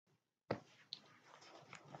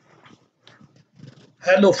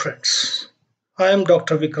Hello friends, I am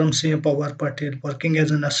Dr. Vikram Singh Pawar Patel working as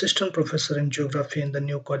an assistant professor in geography in the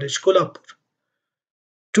New College Kolhapur.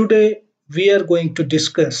 Today we are going to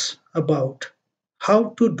discuss about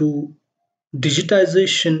how to do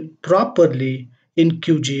digitization properly in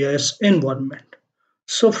QGIS environment.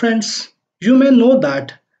 So friends, you may know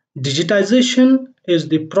that digitization is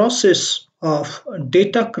the process of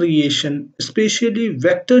data creation, especially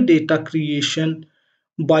vector data creation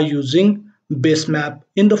by using base map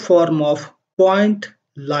in the form of point,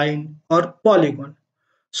 line or polygon.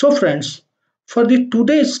 So friends, for the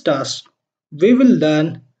today's task, we will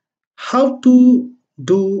learn how to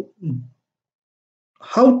do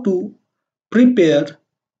how to prepare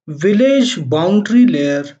village boundary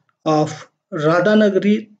layer of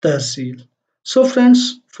Radhanagari Tehsil. So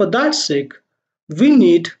friends, for that sake, we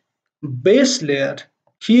need base layer.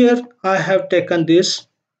 Here I have taken this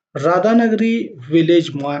Radhanagari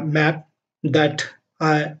village map that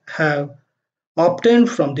I have obtained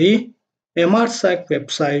from the MRSAC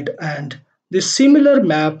website, and the similar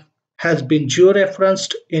map has been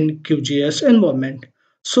georeferenced in QGIS environment.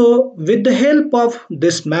 So with the help of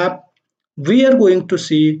this map, we are going to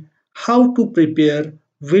see how to prepare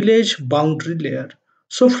village boundary layer.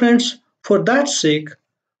 So friends, for that sake,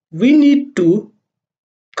 we need to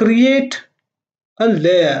create a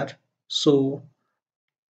layer. So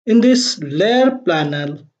in this layer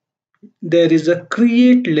panel, there is a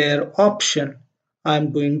create layer option.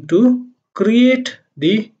 I'm going to create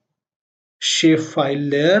the shapefile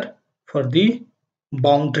layer for the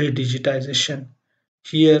boundary digitization.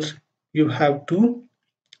 Here you have to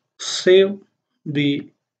save the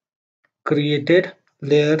created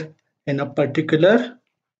layer in a particular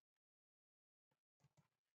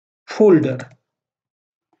folder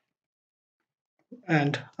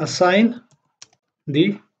and assign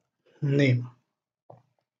the name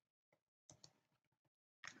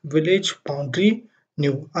village boundary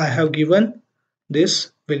new. I have given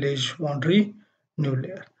this village boundary new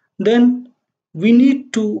layer. Then we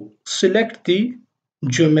need to select the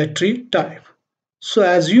geometry type. So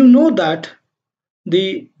as you know that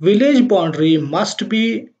the village boundary must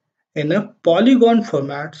be in a polygon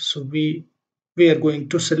format. So we are going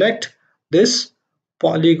to select this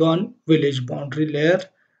polygon village boundary layer,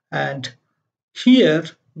 and here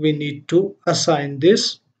we need to assign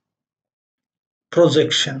this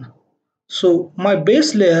projection. So my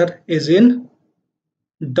base layer is in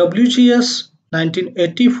WGS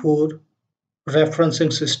 1984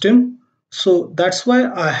 referencing system. So that's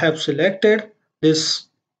why I have selected this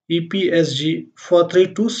EPSG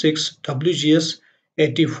 4326 WGS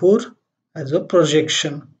 84 as a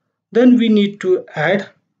projection. Then we need to add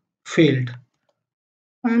field.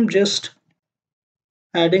 I'm just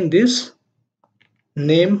adding this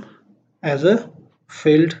name as a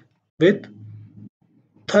field with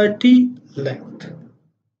 30 length.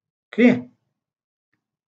 Okay,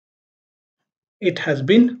 it has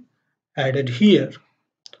been added here.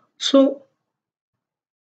 So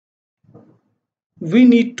we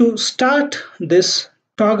need to start this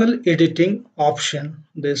toggle editing option.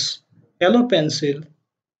 This yellow pencil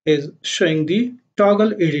is showing the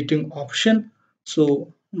toggle editing option.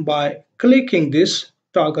 So by clicking this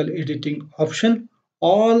toggle editing option,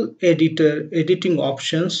 all editing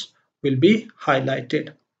options will be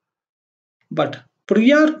highlighted. But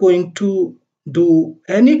prior going to do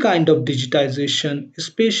any kind of digitization,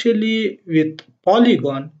 especially with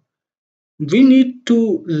Polygon, we need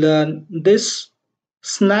to learn this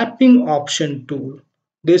snapping option tool.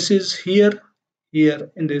 This is here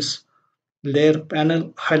in this layer panel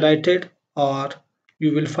highlighted, or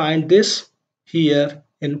you will find this here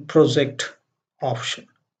in project option.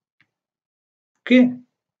 Okay,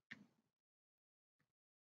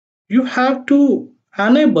 you have to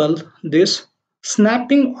enable this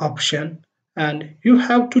snapping option, and you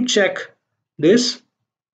have to check this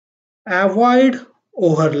avoid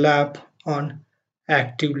overlap on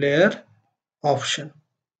active layer option.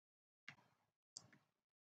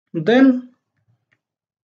 Then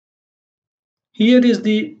here is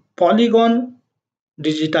the polygon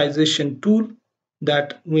digitization tool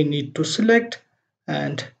that we need to select,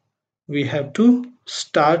 and we have to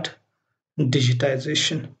start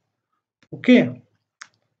digitization. Okay,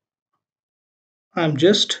 I'm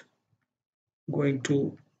just going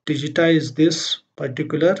to digitize this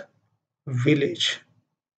particular village.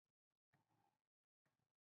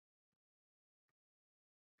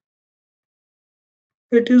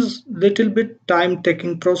 It is little bit time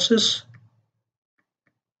taking process,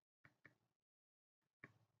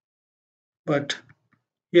 but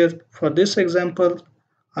here for this example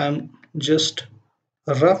I'm just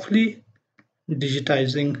roughly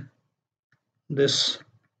digitizing this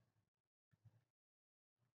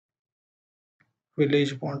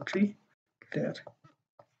village boundary layer.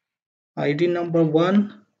 ID number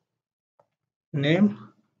 1, name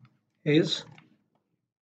is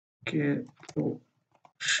Keroshi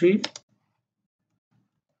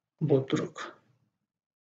Bodruk.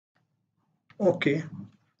 Okay,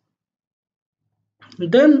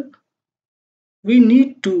 then we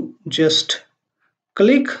need to just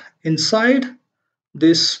click inside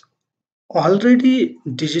this already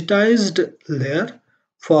digitized layer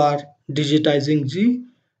for digitizing the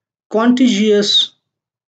contiguous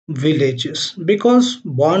villages because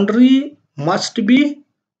boundary must be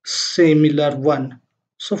similar one.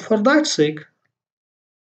 So for that sake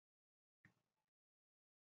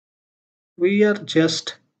we are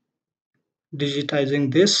just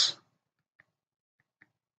digitizing this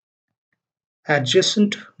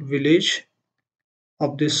adjacent village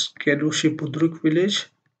of this Kelushi Pudruk village.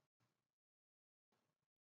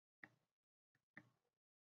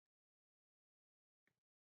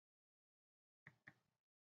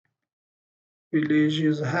 Village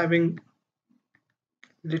is having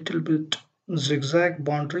little bit zigzag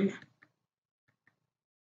boundary.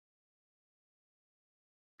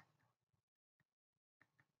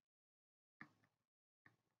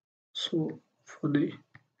 So for the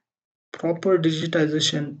proper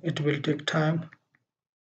digitization it will take time.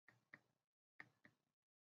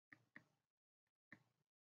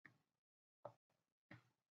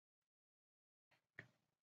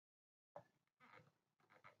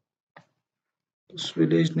 This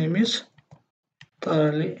village name is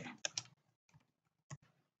Tarali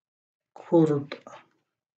Khurd.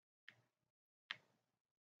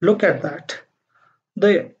 Look at that.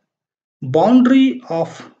 The boundary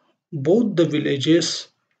of both the villages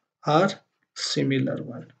are similar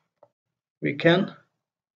one. We can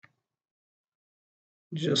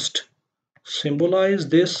just symbolize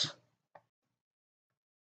this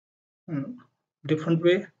in different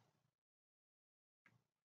way.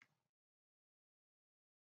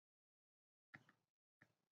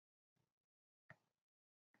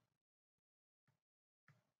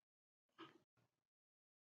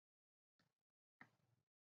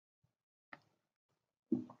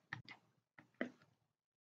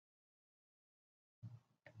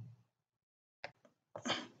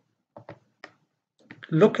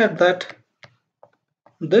 Look at that.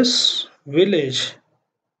 This village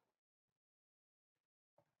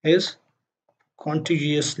is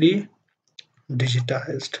contiguously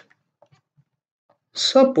digitized.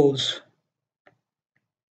 Suppose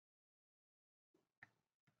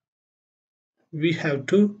we have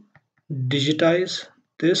to digitize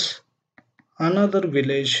this another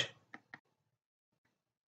village.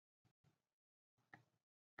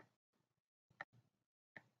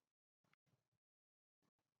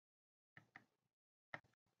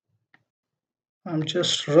 I'm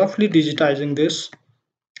just roughly digitizing this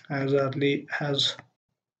as early as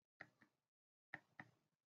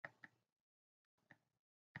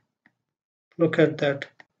look at that.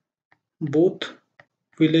 Both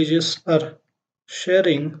villages are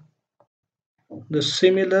sharing the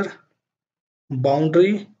similar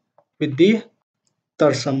boundary with the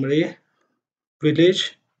Tarsamre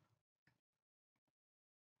village.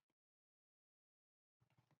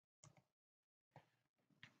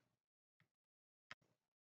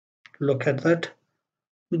 Look at that.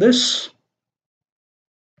 This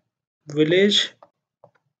village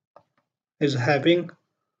is having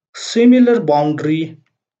similar boundary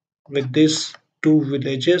with these two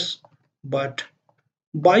villages, but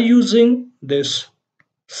by using this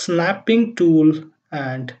snapping tool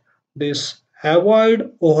and this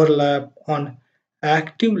avoid overlap on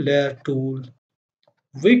active layer tool,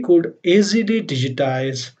 we could easily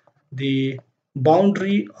digitize the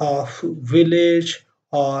boundary of village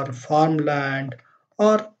or farmland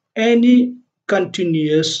or any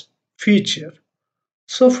continuous feature.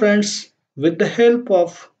 So friends, with the help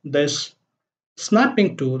of this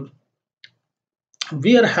snapping tool,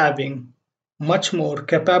 we are having much more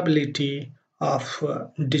capability of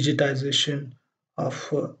digitization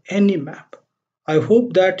of any map. I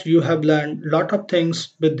hope that you have learned a lot of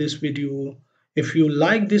things with this video. If you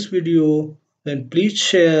like this video, then please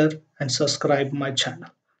share and subscribe my channel.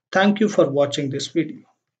 Thank you for watching this video.